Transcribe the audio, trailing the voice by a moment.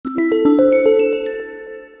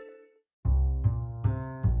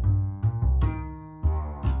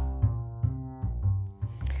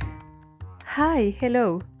Hi,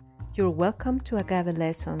 hello. You're welcome to Agave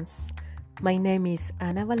Lessons. My name is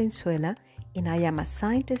Ana Valenzuela and I am a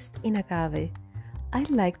scientist in agave. I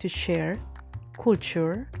like to share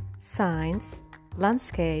culture, science,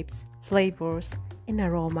 landscapes, flavors, and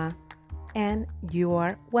aroma. And you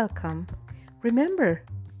are welcome. Remember,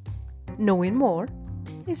 knowing more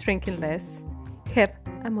is drinking less. Have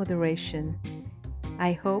a moderation.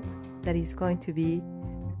 I hope that is going to be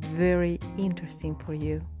very interesting for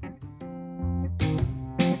you.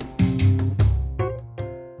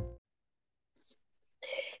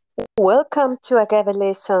 Welcome to Agave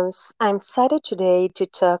Lessons. I'm excited today to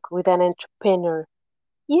talk with an entrepreneur.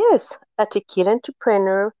 Yes, a tequila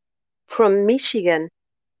entrepreneur from Michigan,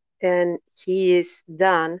 and he is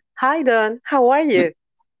Don. Hi, Don. How are you?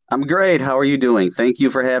 I'm great. How are you doing? Thank you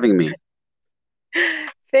for having me.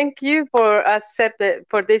 Thank you for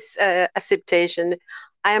for this acceptation.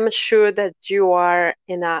 I am sure that you are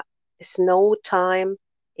in a snow time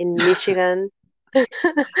in Michigan, Yeah.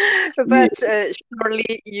 but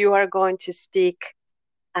surely you are going to speak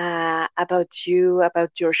about you,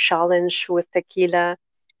 about your challenge with tequila,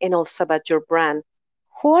 and also about your brand.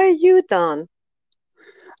 Who are you, Don?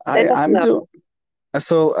 I, Let us I'm know. do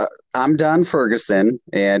so I'm Don Ferguson,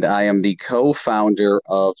 and I am the co-founder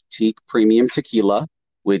of Teak Premium Tequila,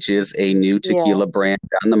 which is a new Yeah. tequila brand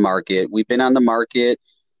on the market. We've been on the market,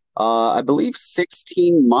 I believe,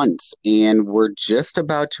 16 months, and we're just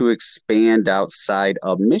about to expand outside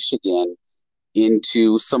of Michigan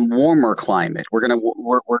into some warmer climate. We're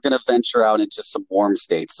gonna venture out into some warm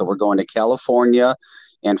states. So we're going to California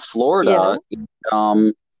and Yeah. Florida.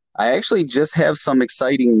 Um, I actually just have some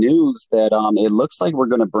exciting news that it looks like we're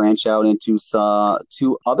going to branch out into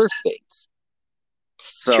two other states. Two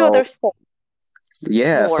So other steps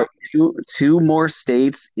yeah, so more. two more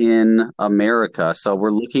states in America. So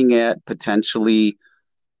we're looking at potentially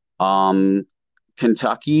um,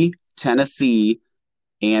 Kentucky, Tennessee,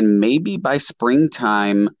 and maybe by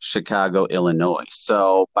springtime, Chicago, Illinois.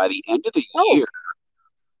 So by the end of the Oh, year,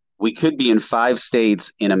 we could be in five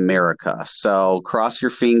states in America. So cross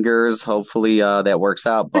your fingers. Hopefully that works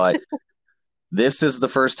out. But this is the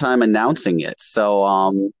first time announcing it.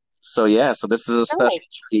 So yeah. So this is a special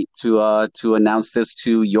nice. treat to announce this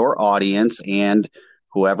to your audience and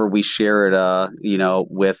whoever we share it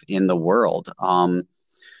with in the world.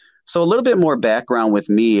 So a little bit more background with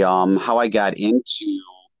me. How I got into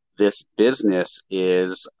this business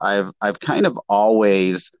is I've kind of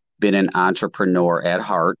always been an entrepreneur at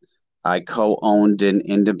heart. I co-owned an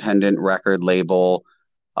independent record label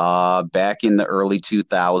back in the early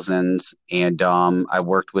 2000s, and I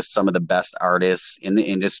worked with some of the best artists in the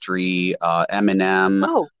industry: Eminem,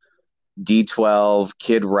 Oh, D12,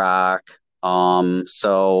 Kid Rock.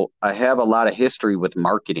 So I have a lot of history with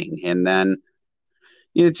marketing, and then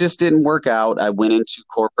it just didn't work out. I went into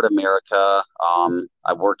corporate America.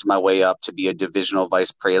 I worked my way up to be a divisional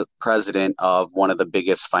president of one of the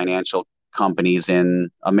biggest financial companies in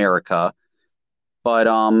America. But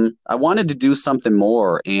I wanted to do something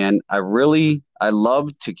more, and I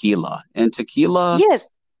love tequila. And tequila, yes.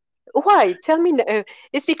 Why? Tell me.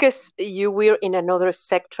 It's because you were in another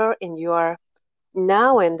sector and you are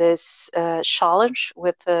now in this challenge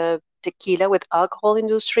with tequila, with alcohol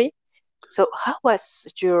industry. So how was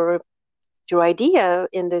your idea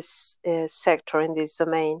in this sector, in this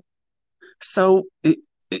domain? so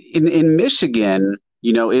in Michigan,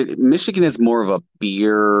 Michigan is more of a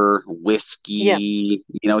beer, Yeah. whiskey,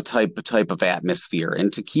 type of atmosphere,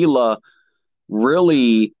 and tequila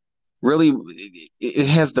really really it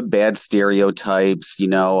has the bad stereotypes,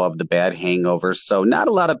 of the bad hangovers. So not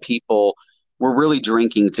a lot of people were really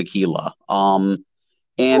drinking tequila.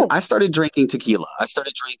 And Oh, I started drinking tequila. I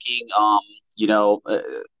started drinking you know uh,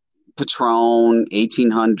 Patron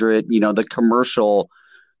 1800, the commercial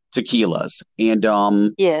tequilas.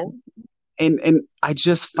 yeah. And I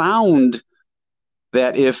just found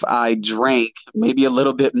that if I drank maybe a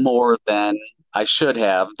little bit more than I should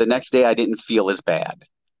have, the next day I didn't feel as bad.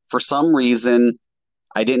 For some reason,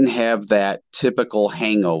 I didn't have that typical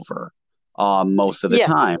hangover most of the Yeah.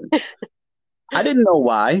 time. I didn't know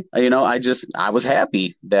why. I was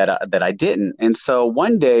happy that I didn't. And so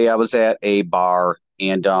one day I was at a bar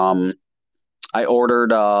and I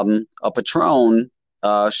ordered a Patron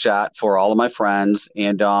shot for all of my friends,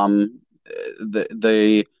 and the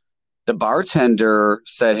the the bartender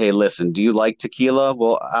said, "Hey, listen, do you like tequila?"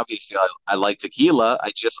 Well, obviously, I like tequila.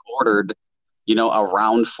 I just ordered, a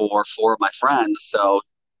round for four of my friends. So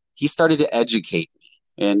he started to educate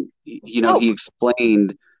me, and Oh, he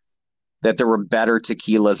explained that there were better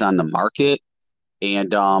tequilas on the market,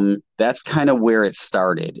 and that's kind of where it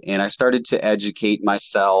started. And I started to educate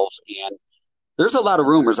myself, and there's a lot of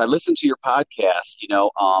rumors. I listen to your podcast,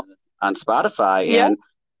 on Spotify, Yeah. and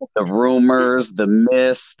the rumors, the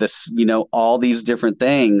myths, all these different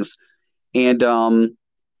things. And I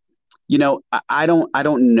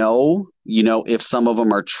don't know, if some of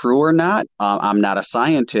them are true or not. I'm not a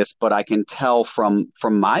scientist, but I can tell from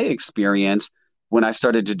my experience when I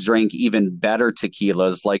started to drink even better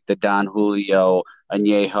tequilas like the Don Julio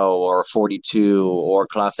Añejo or 42 or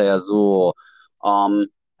Clase Azul. Um,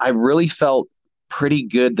 I really felt pretty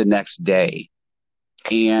good the next day.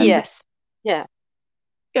 And Yes. Yeah.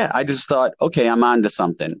 yeah, I just thought, okay, I'm on to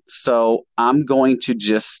something. So I'm going to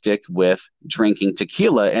just stick with drinking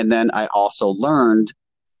tequila. And then I also learned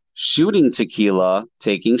shooting tequila,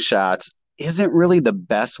 taking shots, isn't really the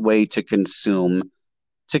best way to consume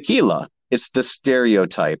tequila. It's the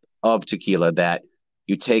stereotype of tequila that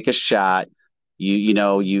you take a shot, you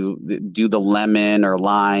do the lemon or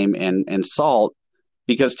lime and salt,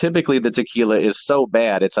 because typically the tequila is so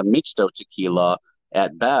bad. It's a mixto tequila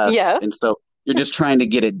at best. Yeah. And so you're just trying to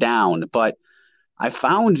get it down. But I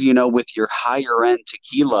found, with your higher end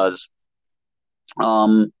tequilas,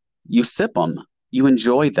 um, you sip them, you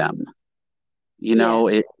enjoy them.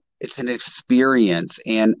 Yes. It's an experience.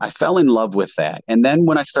 And I fell in love with that. And then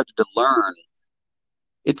when I started to learn,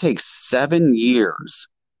 it takes 7 years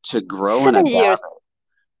to grow an Seven agave. years.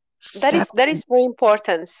 Seven, That is very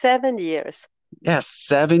important. 7 years. yes,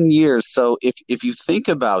 7 years. So if you think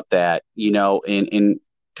about that, in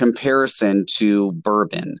comparison to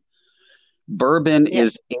bourbon Yeah.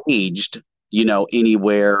 is aged,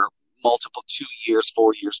 anywhere multiple 2 years,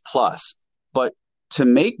 4 years plus. But to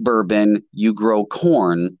make bourbon, you grow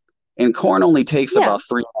corn, and corn only takes Yeah. about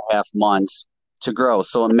 3.5 months to grow.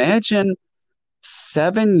 So imagine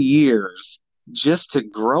 7 years just to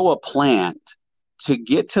grow a plant to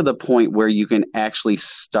get to the point where you can actually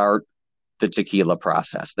start the tequila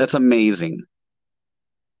process. That's amazing.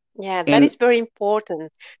 Yeah. That And is very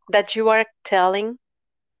important that you are telling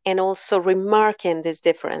and also remarking this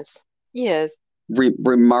difference. Yes.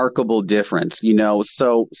 remarkable difference,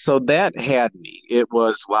 so that had me. It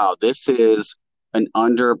was, wow, this is an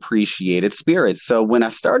underappreciated spirit. So when I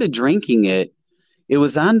started drinking it, it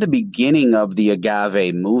was on the beginning of the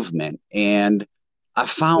agave movement, and I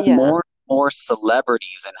found Yeah. more and more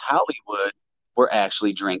celebrities in Hollywood were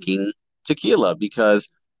actually drinking tequila because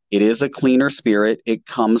it is a cleaner spirit. It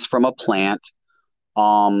comes from a plant.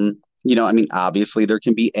 I mean, obviously there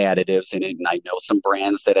can be additives in it, and I know some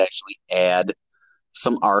brands that actually add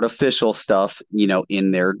some artificial stuff,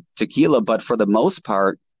 in their tequila. But for the most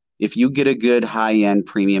part, if you get a good high end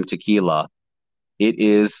premium tequila, it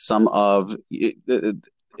is it's some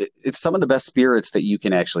of the best spirits that you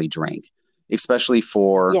can actually drink, especially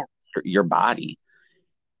for Yeah. your body.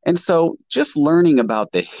 And so just learning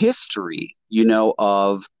about the history,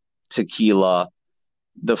 of tequila,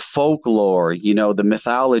 the folklore, the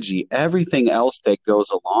mythology, everything else that goes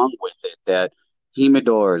along with it, that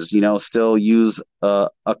humidors, still use a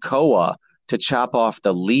koa to chop off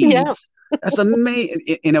the Yeah. leaves. That's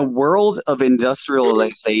amazing. In a world of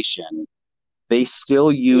industrialization, they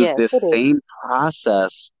still use Yes, this it is. same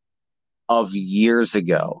process of years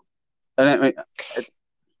ago. And I mean,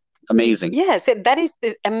 amazing. Yes, that is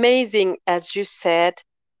amazing, as you said,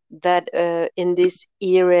 that in this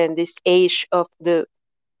era, in this age of the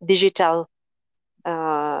digital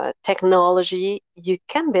technology, you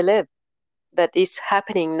can believe that is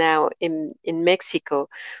happening now in Mexico.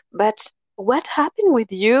 But what happened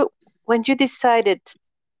with you when you decided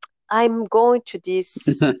I'm going to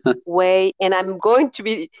this way and I'm going to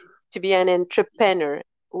be an entrepreneur?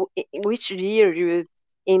 In which year you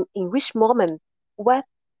in which moment? What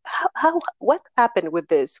how what happened with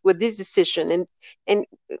this decision and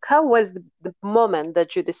how was the moment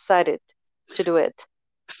that you decided to do it?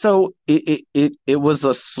 So it was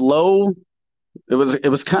a slow, it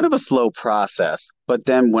was kind of a slow process, but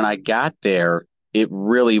then when I got there, it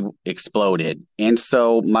really exploded. And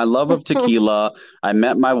so my love of tequila, I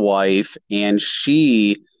met my wife, and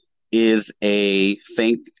she is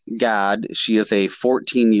thank God, she is a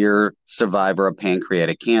 14-year survivor of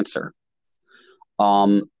pancreatic cancer.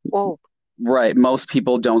 Um, Oh, right. Most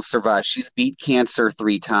people don't survive. She's beat cancer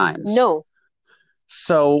 3 times. no.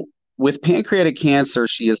 So with pancreatic cancer,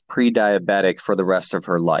 she is pre-diabetic for the rest of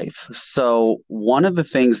her life. So one of the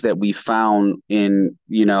things that we found in,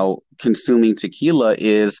 consuming tequila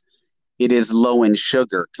is it is low in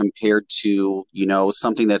sugar compared to,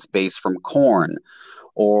 something that's based from corn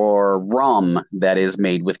or rum that is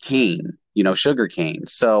made with cane, sugar cane.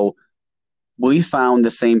 So we found the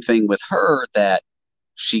same thing with her, that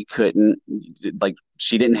she couldn't, like,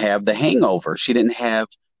 she didn't have the hangover. She didn't have,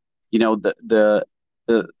 the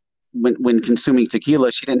when consuming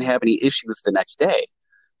tequila, she didn't have any issues the next day.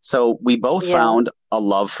 So we both Yeah. found a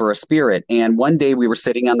love for a spirit. And one day we were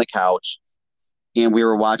sitting on the couch and we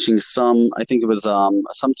were watching I think it was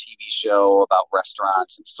some TV show about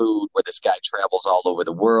restaurants and food where this guy travels all over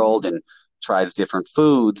the world and tries different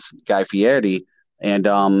foods, Guy Fieri. And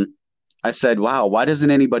I said, wow, why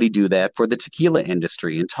doesn't anybody do that for the tequila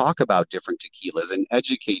industry and talk about different tequilas and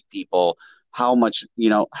educate people how much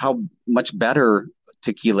better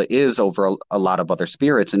tequila is over a lot of other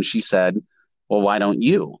spirits? And she said, well, why don't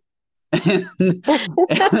you? and,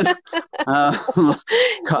 uh,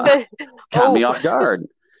 caught, But caught me oh, off guard,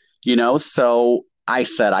 so I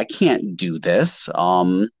said, I can't do this.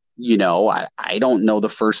 I don't know the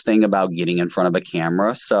first thing about getting in front of a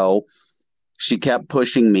camera. So she kept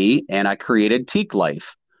pushing me and I created Teak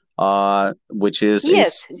Life, which is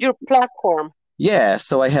yes, your platform. yeah.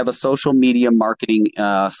 So I have a social media marketing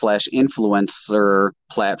slash influencer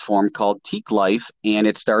platform called Teak Life. And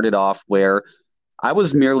it started off where I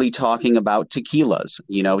was merely talking about tequilas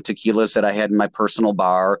that I had in my personal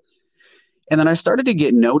bar. And then I started to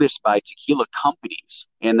get noticed by tequila companies.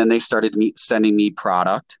 And then they started sending me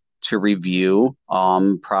product to review,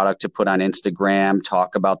 product to put on Instagram,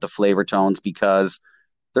 talk about the flavor tones, because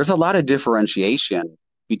there's a lot of differentiation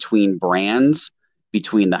between brands,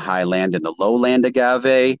 between the highland and the lowland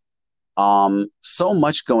agave. So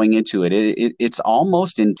much going into it. It's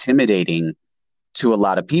almost intimidating to a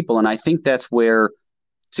lot of people. And I think that's where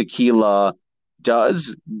tequila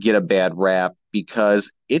does get a bad rap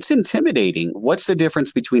because it's intimidating. What's the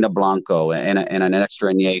difference between a Blanco and an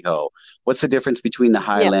Extra Añejo? What's the difference between the Yeah.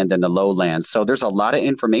 highland and the lowland? So there's a lot of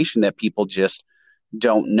information that people just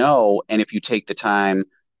don't know. And if you take the time,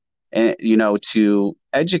 to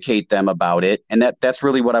educate them about it, and that's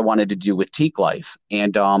really what I wanted to do with Teak Life.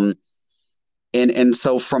 And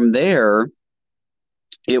so from there,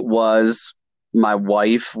 it was my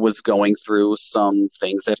wife was going through some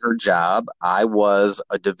things at her job. I was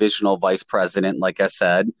a divisional vice president, like I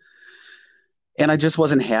said, and I just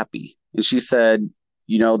wasn't happy. And she said,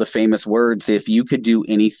 the famous words, if you could do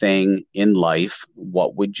anything in life,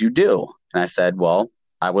 what would you do? And I said, well,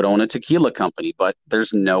 I would own a tequila company, but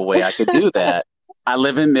there's no way I could do that. I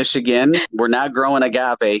live in Michigan. We're not growing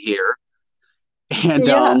agave here. And,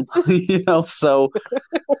 Yeah. so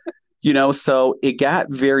it got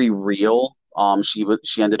very real.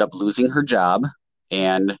 She ended up losing her job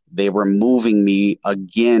and they were moving me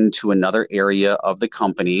again to another area of the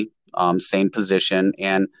company, same position.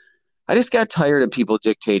 And I just got tired of people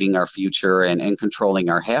dictating our future and controlling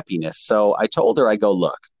our happiness. So I told her, I go,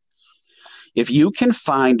 look, if you can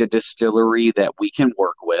find a distillery that we can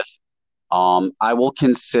work with, I will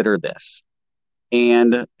consider this.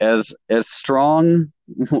 And as strong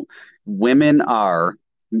women are,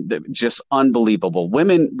 just unbelievable.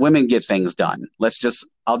 Women get things done.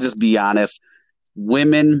 I'll just be honest.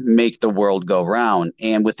 Women make the world go round.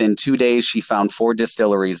 And within 2 days, she found 4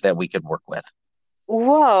 distilleries that we could work with.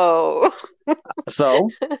 Whoa. So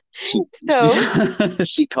she So,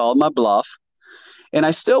 she called my bluff, and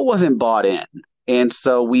I still wasn't bought in. And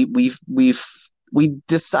so we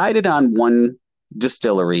decided on one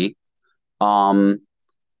distillery,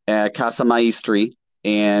 at Casa Maestri,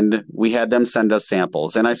 and we had them send us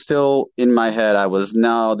samples. And I still, in my head, I was,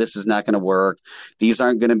 no, this is not going to work. These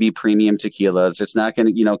aren't going to be premium tequilas. It's not going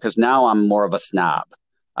to, because now I'm more of a snob.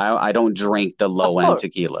 I don't drink the of low end course,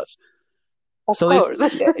 tequilas. of So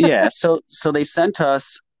course. so they sent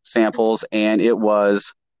us samples, and it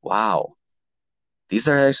was, wow, these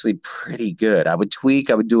are actually pretty good. I would tweak,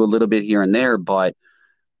 I would do a little bit here and there, but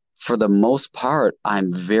for the most part,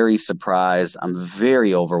 I'm very surprised. I'm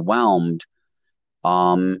very overwhelmed.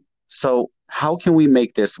 So how can we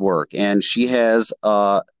make this work? And she has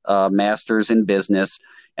a master's in business,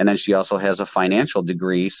 and then she also has a financial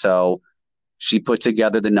degree. So she put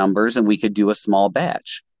together the numbers, and we could do a small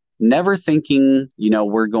batch. Never thinking,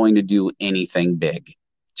 we're going to do anything big.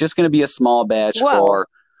 Just going to be a small batch Wow. for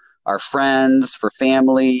our friends, for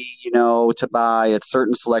family, to buy at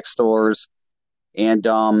certain select stores. And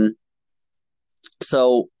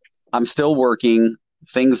so I'm still working.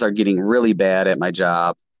 Things are getting really bad at my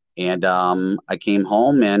job. And I came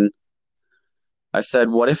home and I said,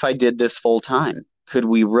 what if I did this full time? Could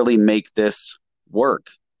we really make this work?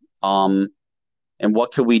 Um, and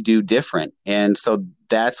what could we do different? And so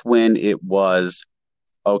that's when it was,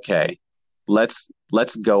 okay, let's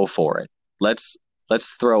go for it. Let's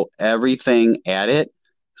throw everything at it,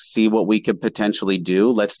 see what we could potentially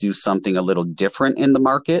do. Let's do something a little different in the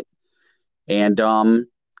market. And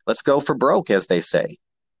let's go for broke, as they say.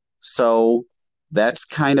 So that's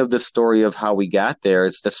kind of the story of how we got there.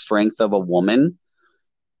 It's the strength of a woman.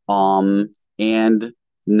 and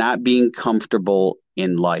not being comfortable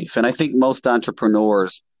in life. And I think most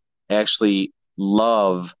entrepreneurs actually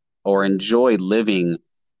love or enjoy living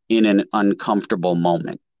in an uncomfortable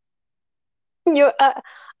moment. You, I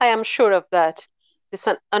am sure of that. It's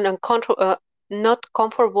an not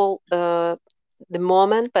comfortable the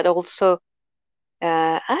moment, but also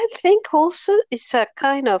I think also it's a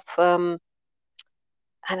kind of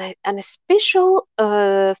and a special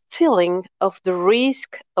feeling of the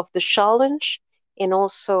risk of the challenge, and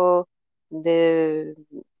also the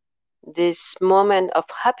this moment of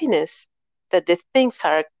happiness that the things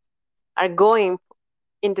are going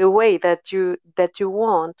in the way that you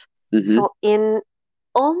want. Mm-hmm. So in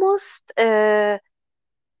almost your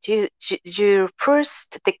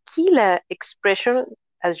first tequila expression,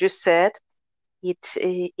 as you said,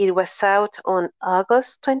 it was out on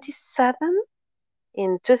August 27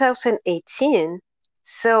 in 2018.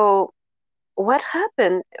 So what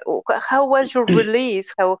happened? How was your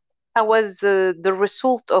release? How was the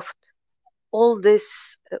result of all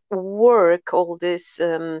this work, all this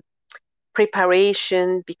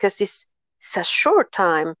preparation? Because it's a short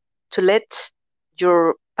time to let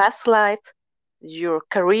your past life, your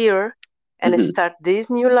career, and Mm-hmm. start this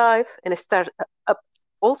new life and start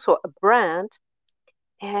also a brand.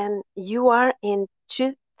 And you are in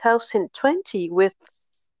 2020 with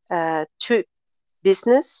two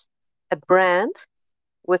business, a brand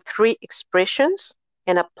with three expressions,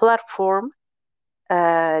 and a platform,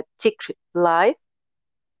 Tick Live,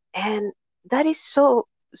 and that is so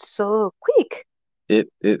quick.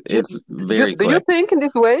 It's very Do you quick. think in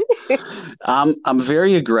this way? I'm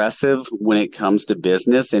very aggressive when it comes to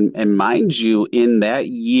business, and mind you, in that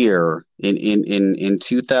year, in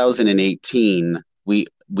 2018,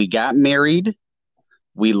 we got married,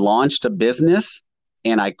 we launched a business,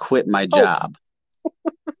 and I quit my Oh, job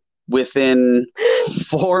within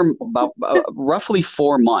roughly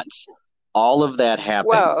 4 months. All of that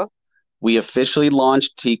happened. wow. We officially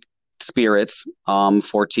launched Teak Spirits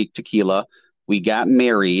for Teak Tequila. We got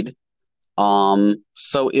married.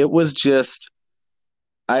 So it was just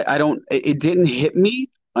I don't it didn't hit me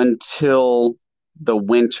until the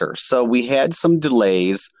winter. So we had some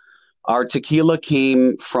delays. Our tequila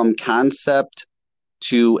came from concept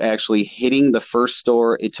to actually hitting the first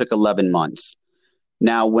store. It took 11 months.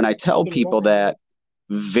 Now, when I tell people 11. that,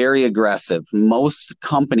 very aggressive. Most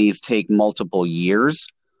companies take multiple years.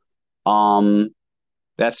 Um,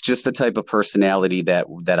 that's just the type of personality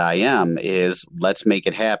that I am, is let's make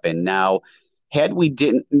it happen. Now,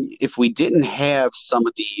 if we didn't have some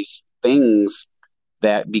of these things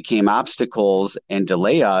that became obstacles and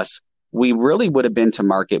delay us, we really would have been to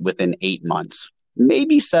market within 8 months,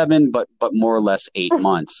 maybe seven, but more or less 8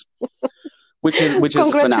 months, which is phenomenal.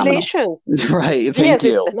 Congratulations. Right. Thank Yes,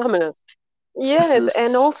 it's you. phenomenal. Yes, and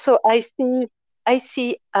S- also I see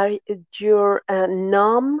your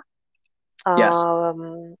NOM Yes.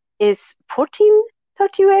 is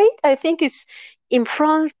 1438. I think it's in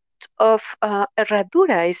front of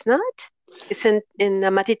Herradura, is not? It's in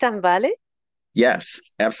Matitan Valley. Yes,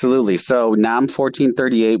 absolutely. So NAM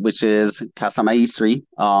 1438, which is Casa Maestri.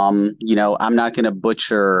 I'm not going to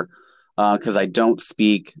butcher because I don't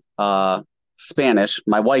speak Spanish.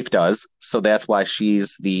 My wife does, so that's why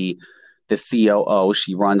she's the COO.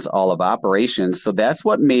 She runs all of operations. So that's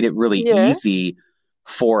what made it really Yeah, easy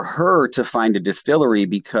for her to find a distillery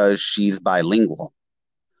because she's bilingual.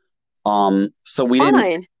 So we didn't,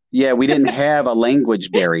 fine. yeah, we didn't have a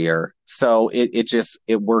language barrier. So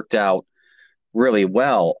it worked out really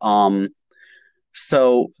well.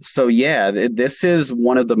 So yeah, this is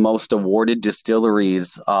one of the most awarded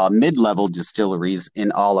distilleries, mid-level distilleries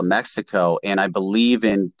in all of Mexico, and I believe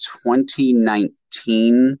in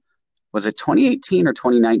 2019, was it 2018 or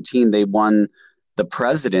 2019? They won the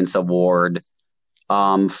President's Award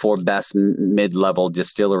for best mid-level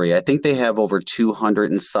distillery. I think they have over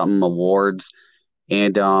 200 and something awards,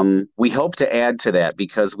 and we hope to add to that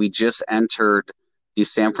because we just entered the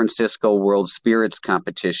San Francisco World Spirits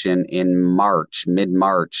Competition in March,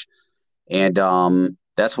 mid-March. And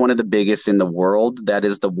that's one of the biggest in the world. That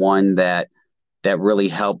is the one that really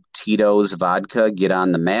helped Tito's Vodka get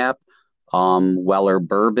on the map, Weller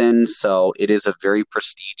Bourbon. So it is a very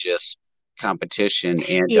prestigious competition,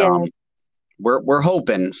 and Yeah, we're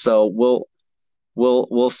hoping. So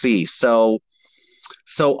we'll see. So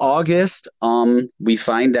August, we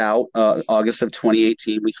find out August of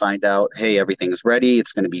 2018, we find out, hey, everything's ready.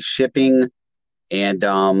 It's going to be shipping,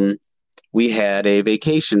 and we had a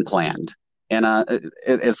vacation planned. And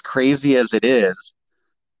as crazy as it is,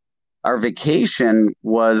 our vacation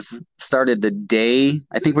was started the day.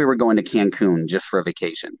 I think we were going to Cancun just for a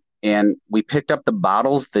vacation. and we picked up the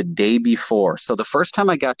bottles the day before. So the first time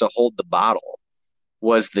I got to hold the bottle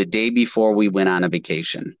was the day before we went on a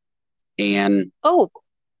vacation. And Oh,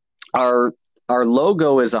 our our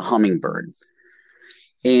logo is a hummingbird.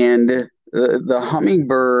 And the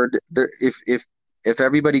hummingbird, if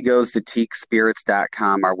everybody goes to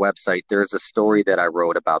teakspirits.com, our website, there's a story that I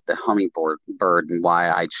wrote about the hummingbird and why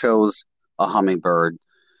I chose a hummingbird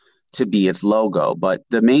to be its logo. But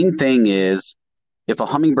the main thing is, if a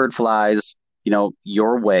hummingbird flies,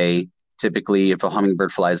 your way, typically if a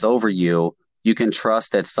hummingbird flies over you, you can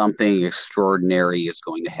trust that something extraordinary is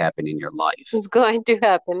going to happen in your life. it's going to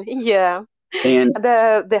happen. Yeah. And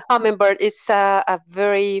The hummingbird is a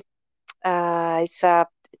very it's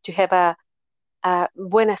to have a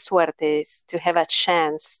buena suerte, is to have a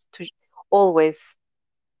chance to always.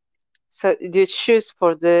 So you choose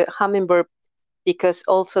for the hummingbird because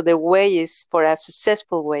also the way is for a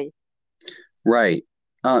successful way. right.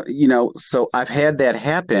 So I've had that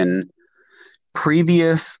happen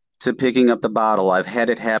previous to picking up the bottle. I've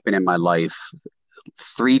had it happen in my life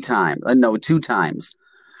 3 times. No, 2 times.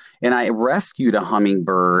 And I rescued a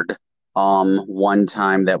hummingbird one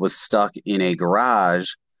time that was stuck in a garage,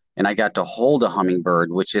 and I got to hold a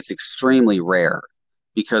hummingbird, which is extremely rare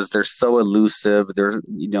because they're so elusive.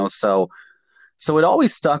 So it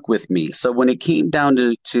always stuck with me. So when it came down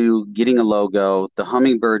to getting a logo, the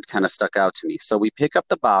hummingbird kind of stuck out to me. So we pick up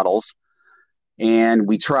the bottles and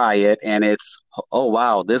we try it, and it's, oh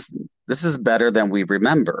wow, this is better than we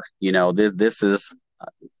remember. This is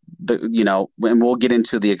and we'll get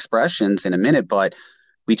into the expressions in a minute, but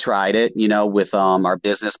we tried it, with our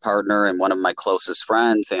business partner and one of my closest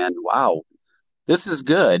friends, and wow, this is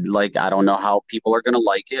good. Like, I don't know how people are going to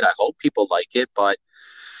like it. I hope people like it, but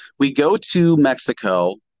we go to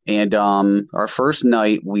Mexico, and our first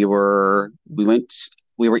night we were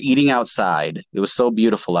eating outside. It was so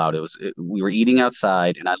beautiful out. We were eating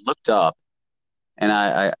outside, and I looked up, and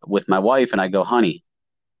I with my wife, and I go, honey,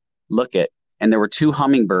 look it. And there were 2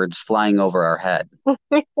 hummingbirds flying over our head.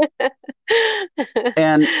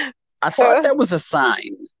 And I thought that was a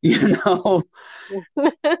sign,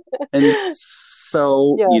 And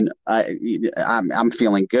so, Yeah. I'm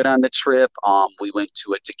feeling good on the trip. We went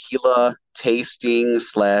to a tequila tasting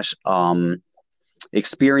slash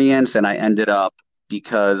experience, and I ended up,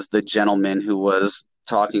 because the gentleman who was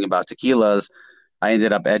talking about tequilas, I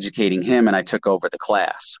ended up educating him, and I took over the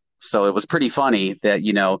class. So it was pretty funny that,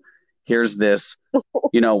 here's this,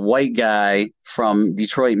 white guy from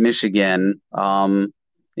Detroit, Michigan,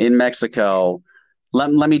 in Mexico.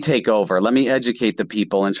 Let me take over. Let me educate the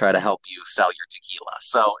people and try to help you sell your tequila.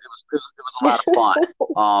 So it was a lot of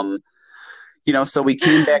fun. So we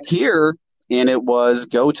came back here, and it was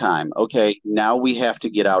go time. Okay, now we have to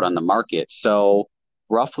get out on the market. So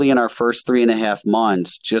roughly in our first 3.5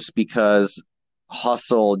 months, just because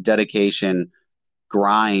hustle, dedication,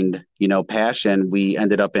 grind, passion, we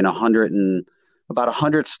ended up in about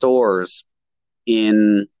 100 stores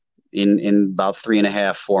in about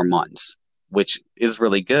 3.5, 4 months, which is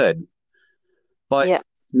really good. But Yeah.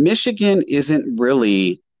 Michigan isn't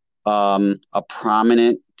really a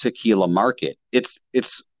prominent tequila market.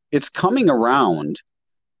 It's coming around,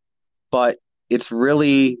 but it's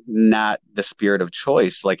really not the spirit of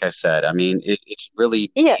choice. Like I said, I mean, it's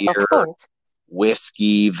really Yeah, of beer, course.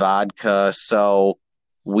 whiskey, vodka. So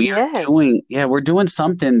Yes. we're doing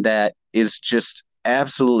something that is just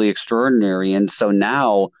absolutely extraordinary. And so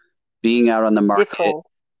now being out on the market, Different.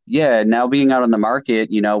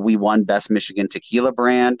 we won Best Michigan Tequila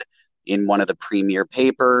Brand in one of the premier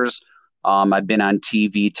papers. I've been on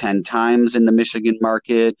TV 10 times in the Michigan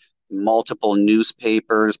market, multiple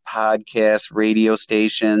newspapers, podcasts, radio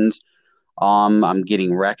stations. I'm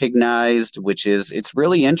getting recognized, it's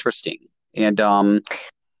really interesting. And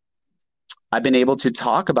I've been able to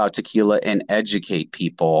talk about tequila and educate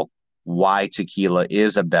people why tequila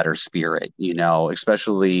is a better spirit,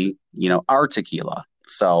 especially, our tequila.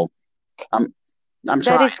 So I'm That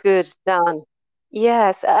trying. is good, Dan.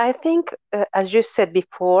 Yes, I think, as you said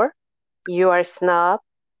before, you are a snob,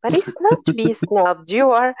 but it's not to be snobbed. You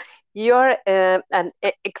are an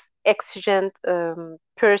exigent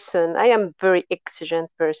person. I am very exigent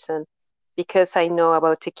person because I know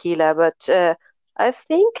about tequila, but I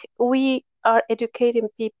think we are educating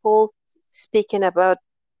people, speaking about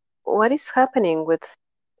what is happening with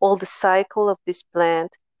all the cycle of this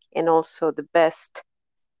plant and also the best,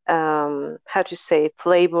 how to say,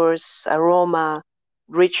 flavors, aroma,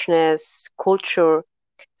 richness, culture.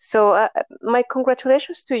 So my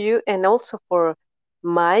congratulations to you, and also for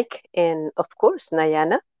Mike, and of course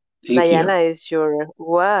Nayana. Thank you. Nayana is your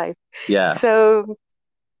wife. Yes. So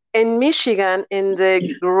in Michigan, in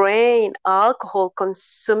the grain alcohol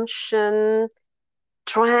consumption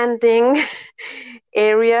trending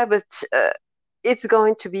area, but it's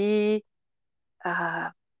going to be uh,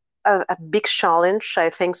 a big challenge, I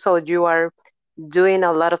think. So you are doing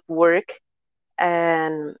a lot of work,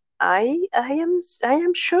 and I am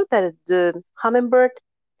sure that the hummingbird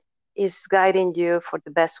is guiding you for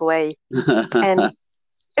the best way, and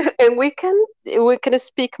and we can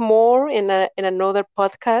speak more in another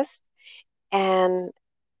podcast. And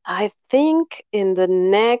I think in the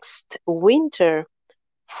next winter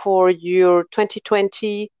for your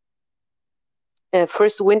 2020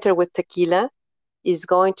 first winter with tequila is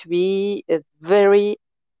going to be a very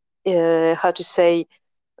how to say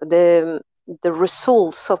the the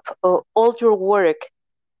results of all your work,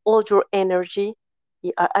 all your energy.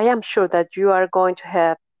 I am sure that you are going to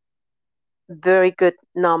have very good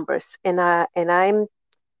numbers, and I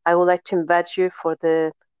would like to invite you for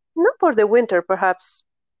the not for the winter, perhaps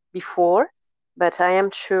before, but I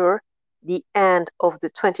am sure the end of the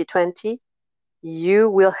 2020 you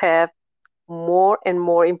will have more and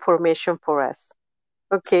more information for us.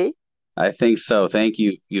 Okay? I think so. Thank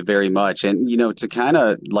you very much. And to kind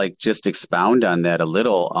of like just expound on that a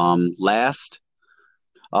little,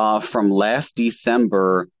 from last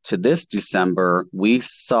December to this December, we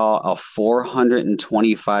saw a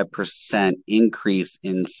 425% increase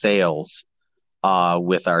in sales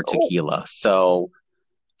with our Oh, tequila. So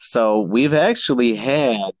we've actually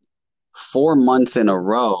had 4 months in a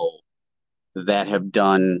row that have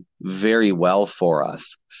done very well for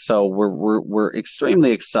us. So we're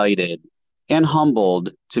extremely excited and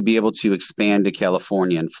humbled to be able to expand to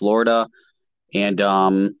California and Florida, and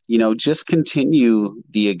just continue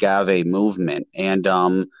the agave movement. And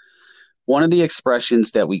one of the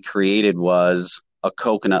expressions that we created was a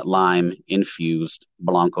coconut lime infused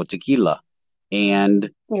blanco tequila,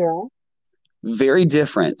 and yeah. very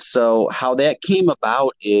different. So how that came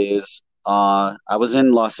about is I was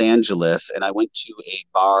in Los Angeles and I went to a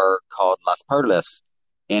bar called Las Perlas,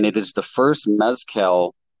 and it is the first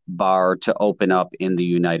mezcal bar to open up in the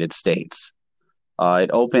United States.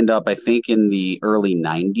 It opened up, I think, in the early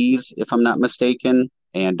 90s, if I'm not mistaken.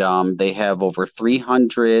 And they have over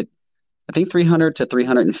 300, I think 300 to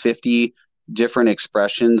 350 different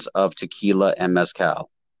expressions of tequila and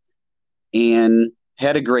mezcal. And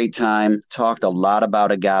had a great time, talked a lot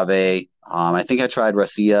about agave. I think I tried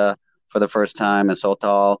Racia for the first time and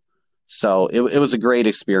Sotal. So it was a great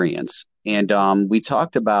experience. And we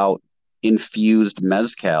talked about infused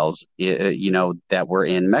mezcals, that were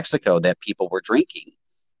in Mexico that people were drinking.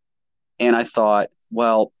 And I thought,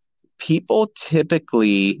 well, people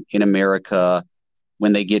typically in America,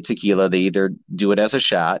 when they get tequila, they either do it as a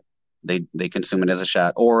shot, they consume it as a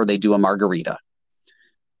shot, or they do a margarita.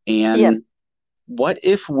 Yeah. And what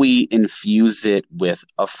if we infuse it with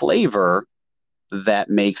a flavor that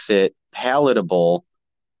makes it palatable,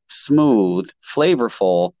 smooth,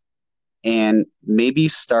 flavorful, and maybe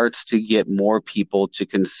starts to get more people to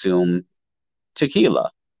consume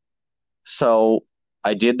tequila? So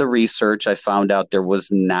I did the research. I found out there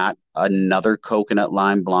was not another coconut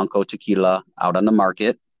lime blanco tequila out on the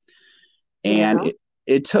market. And Yeah.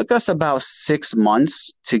 it took us about 6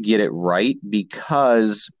 months to get it right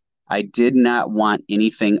because I did not want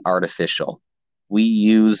anything artificial. We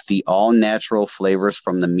use the all natural flavors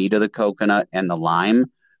from the meat of the coconut and the lime.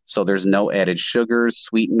 So there's no added sugars,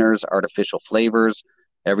 sweeteners, artificial flavors.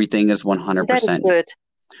 Everything is That is 100% good.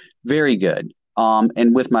 very good.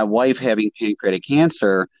 And with my wife having pancreatic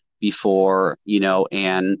cancer before,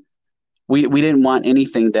 and we didn't want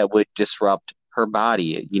anything that would disrupt her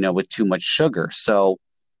body, with too much sugar. So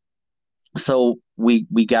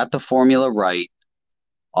we got the formula right.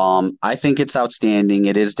 I think it's outstanding.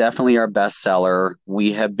 It is definitely our best seller.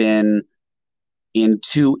 We have been in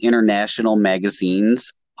 2 international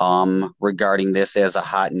magazines regarding this as a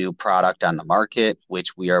hot new product on the market,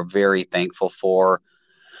 which we are very thankful for.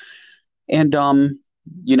 And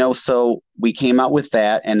so we came out with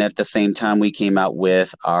that, and at the same time, we came out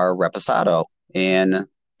with our Reposado. And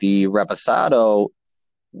the Reposado,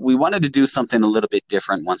 we wanted to do something a little bit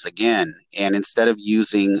different once again. And instead of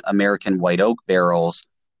using American white oak barrels,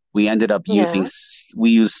 we ended up Yeah. we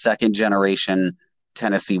used second generation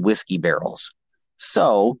Tennessee whiskey barrels.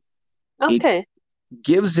 So it Okay.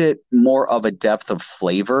 gives it more of a depth of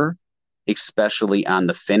flavor, especially on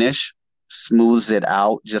the finish, smooths it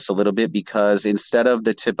out just a little bit because instead of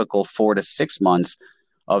the typical 4 to 6 months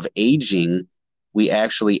of aging, we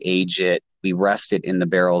actually we rest it in the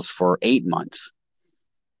barrels for 8 months.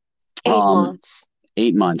 Eight Um, months.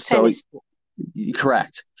 8 months. So Tennis.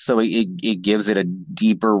 correct. So it gives it a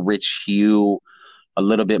deeper, rich hue, a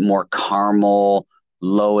little bit more caramel,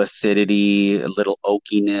 low acidity, a little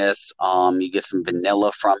oakiness. You get some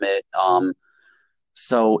vanilla from it.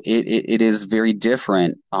 So it is very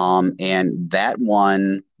different. And that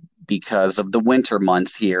one, because of the winter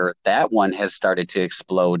months here, that one has started to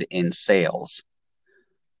explode in sales.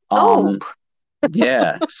 Oh,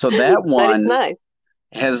 Yeah. So that that is one nice.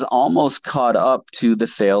 has almost caught up to the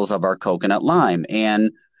sales of our coconut lime.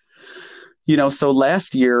 And so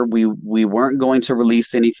last year we weren't going to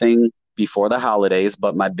release anything before the holidays,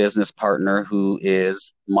 but my business partner, who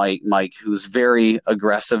is Mike, who's very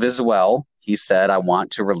aggressive as well, he said, I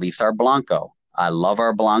want to release our Blanco. I love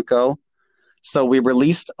our Blanco. So we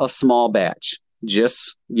released a small batch,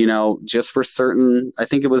 just for certain, I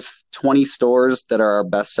think it was 20 stores that are our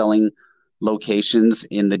best selling locations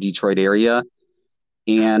in the Detroit area.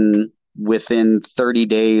 And within 30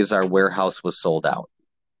 days, our warehouse was sold out.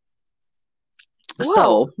 Wow.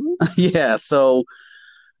 So, yeah, so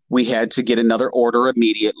we had to get another order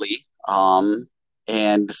immediately.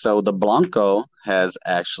 And so the Blanco has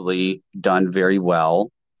actually done very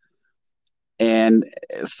well. And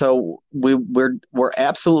so we're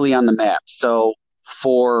absolutely on the map. So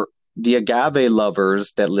for the agave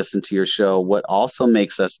lovers that listen to your show, what also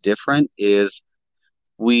makes us different is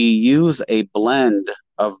we use a blend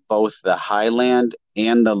of both the highland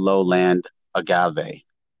and the lowland agave.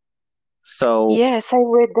 So Yes, I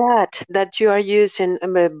read that you are using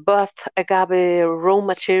both agave raw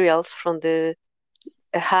materials from the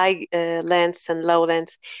high lands and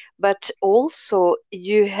lowlands, but also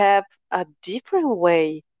you have a different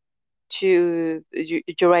way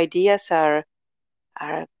your ideas are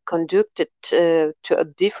conducted to a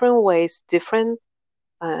different ways, different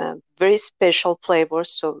very special flavors.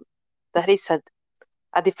 So that is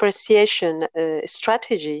a differentiation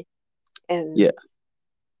strategy, and yeah,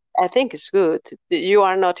 I think it's good. You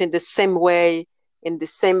are not in the same way, in the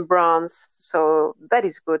same brands, so that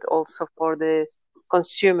is good also for the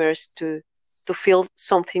consumers to feel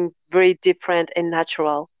something very different and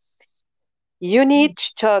natural. You need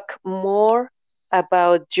to talk more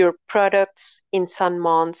about your products in some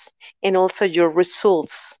months and also your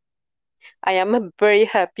results. I am very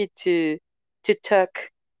happy to talk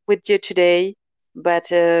with you today, but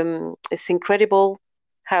it's incredible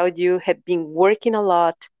how you have been working a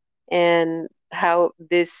lot and how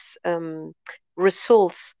these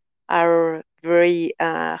results are very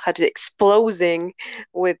how to exploding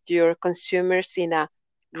with your consumers in a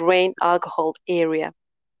grain alcohol area.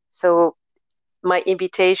 So my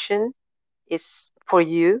invitation is for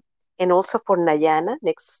you and also for Nayana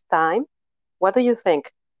next time. What do you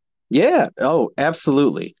think? yeah. Oh,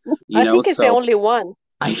 absolutely. I think it's the So only one.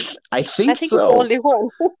 I I I think think it's the so. only one.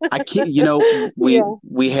 I can't, Yeah.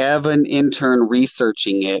 we have an intern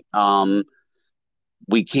researching it.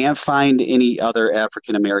 We can't find any other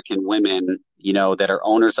African American women, that are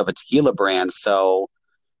owners of a tequila brand. So,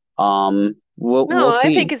 we'll No, I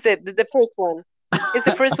think see. it's the first one. It's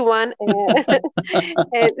the first one,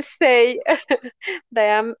 and say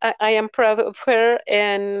that I am proud of her.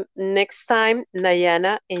 And next time,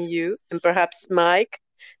 Nayana and you, and perhaps Mike,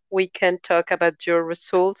 we can talk about your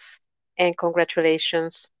results and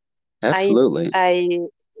congratulations. I Absolutely. I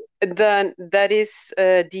then that is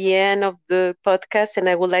the end of the podcast, and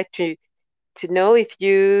I would like to know if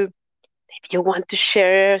you want to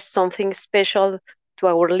share something special to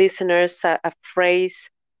our listeners, a phrase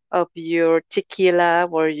of your tequila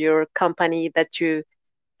or your company that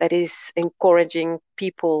is encouraging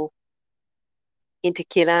people in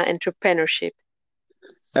tequila entrepreneurship.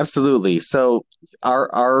 Absolutely. So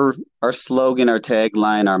our slogan, our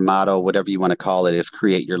tagline, our motto, whatever you want to call it, is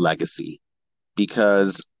create your legacy.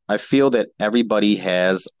 Because I feel that everybody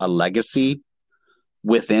has a legacy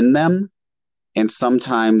within them. And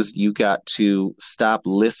sometimes you got to stop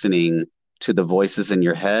listening to the voices in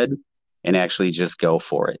your head and actually just go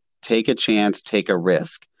for it. Take a chance, take a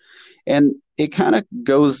risk. And it kind of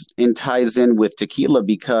goes and ties in with tequila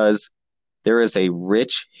because there is a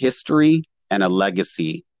rich history and a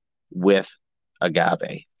legacy with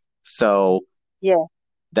agave. So Yeah,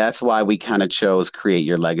 that's why we kind of chose Create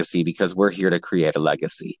Your Legacy because we're here to create a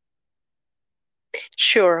legacy.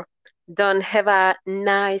 sure. Don't have a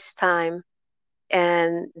nice time,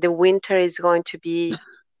 and the winter is going to be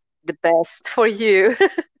the best for you.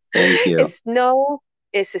 Thank you. Snow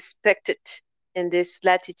is expected in this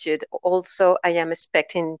latitude. Also, I am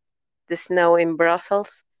expecting the snow in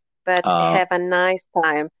Brussels, but Uh, have a nice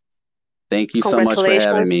time. Thank you so much for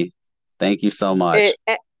having Congratulations, me. Thank you so uh, much.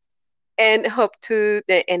 and hope to,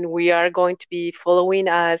 and we are going to be following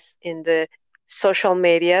us in the social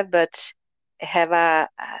media, but have a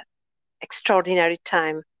extraordinary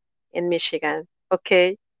time in Michigan.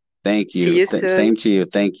 Okay. Thank See you. you soon. Same to you.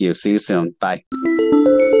 Thank you. See you soon. Bye.